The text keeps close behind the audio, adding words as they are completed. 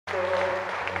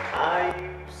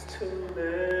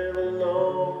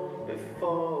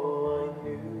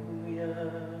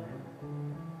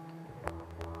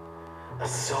I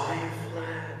saw your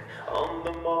flag on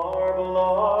the marble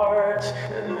arch,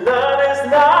 and that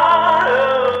is not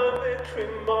a victory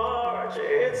march.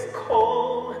 It's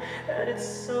cold and it's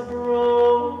so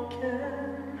broken.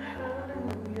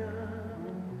 Hallelujah,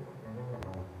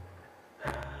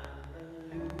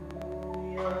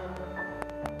 hallelujah,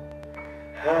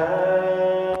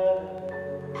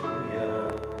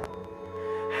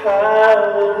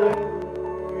 hallelujah,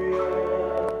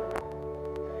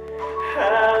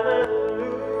 hallelujah.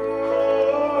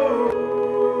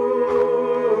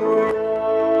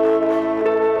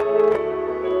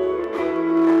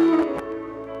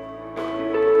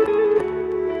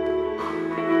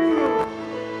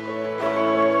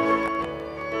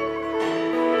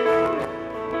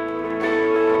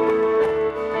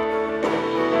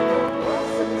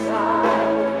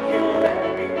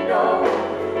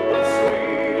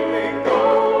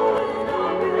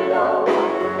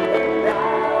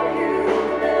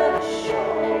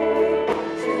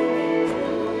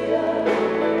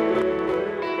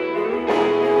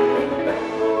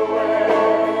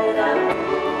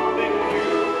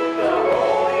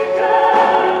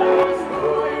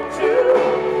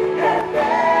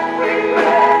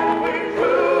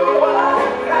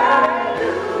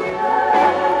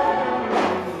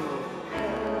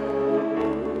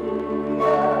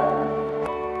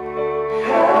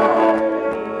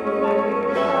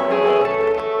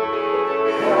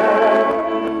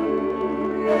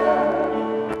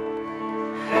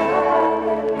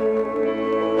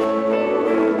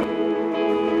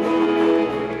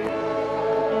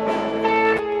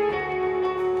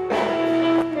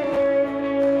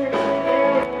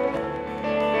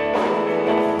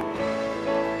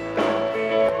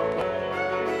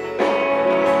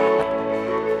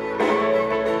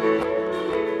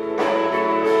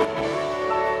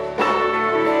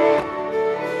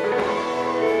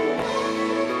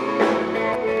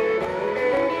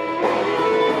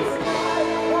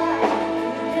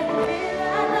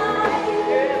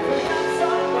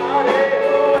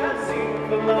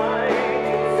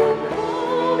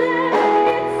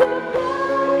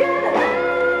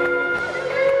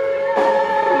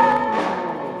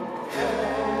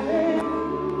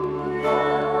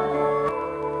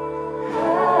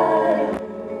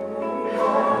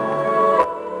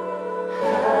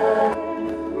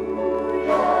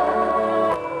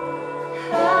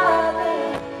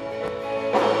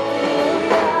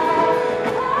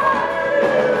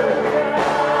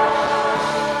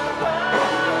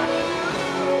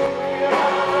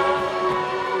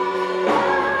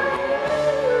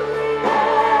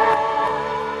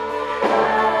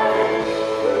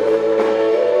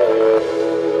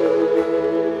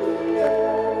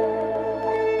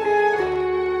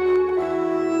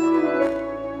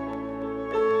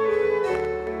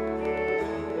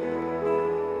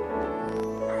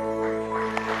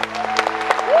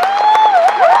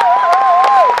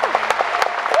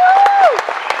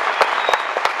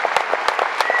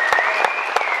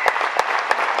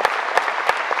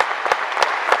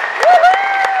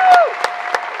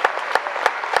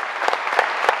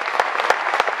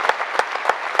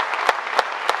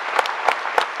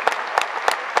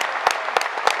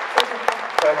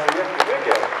 Tack så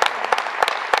jättemycket.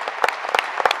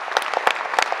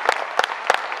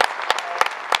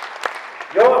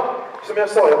 Ja, som jag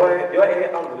sa, jag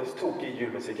är alldeles tokig i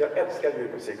julmusik. Jag älskar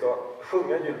julmusik och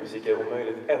sjunga julmusik är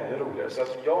omöjligt ännu roligare. Så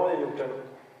att jag har gjort en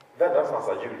väldigt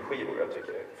massa julskivor. Jag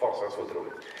tycker det är fasansfullt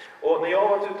roligt. Och när jag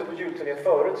har varit ute på julturné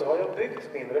förut så har jag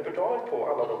byggt min repertoar på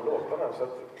alla de låtarna. Så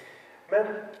att, men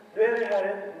nu är det här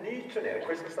en ny turné.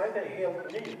 Christmas Night är en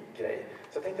helt ny grej.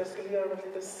 Så jag tänkte jag skulle göra något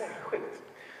lite särskilt.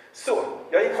 Så,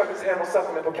 jag gick faktiskt hem och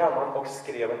satte mig på kammaren och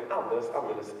skrev en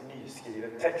alldeles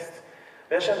nyskriven text.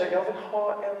 Men jag kände att jag vill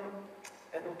ha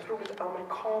en otroligt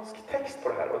amerikansk text på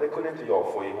det här. Och det kunde inte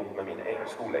jag få ihop med min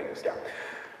skolengelska.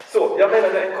 Så, jag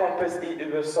mejlade en kompis i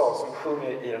USA som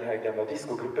sjunger i den här gamla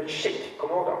discogruppen Chic.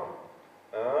 Kommer du ihåg dem?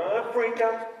 Freak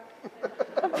out!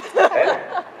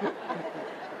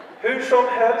 Hur som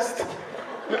helst.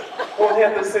 Hon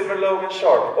heter Silver Logan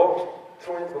Sharp och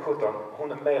tror inte på 17. Hon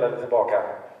mejlade tillbaka.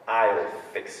 I'll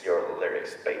fix your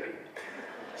lyrics, baby.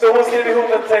 Så hon skrev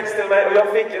ihop en text till mig och jag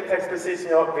fick en text precis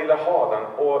som jag ville ha den.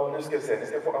 Och nu ska vi se, ni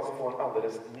ska alltså få en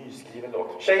alldeles nyskriven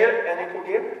låt. Tjejer, är ni på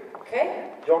G? Okej.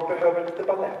 Jag behöver lite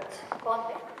ballett.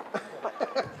 Vanligt.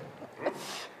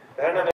 Det här är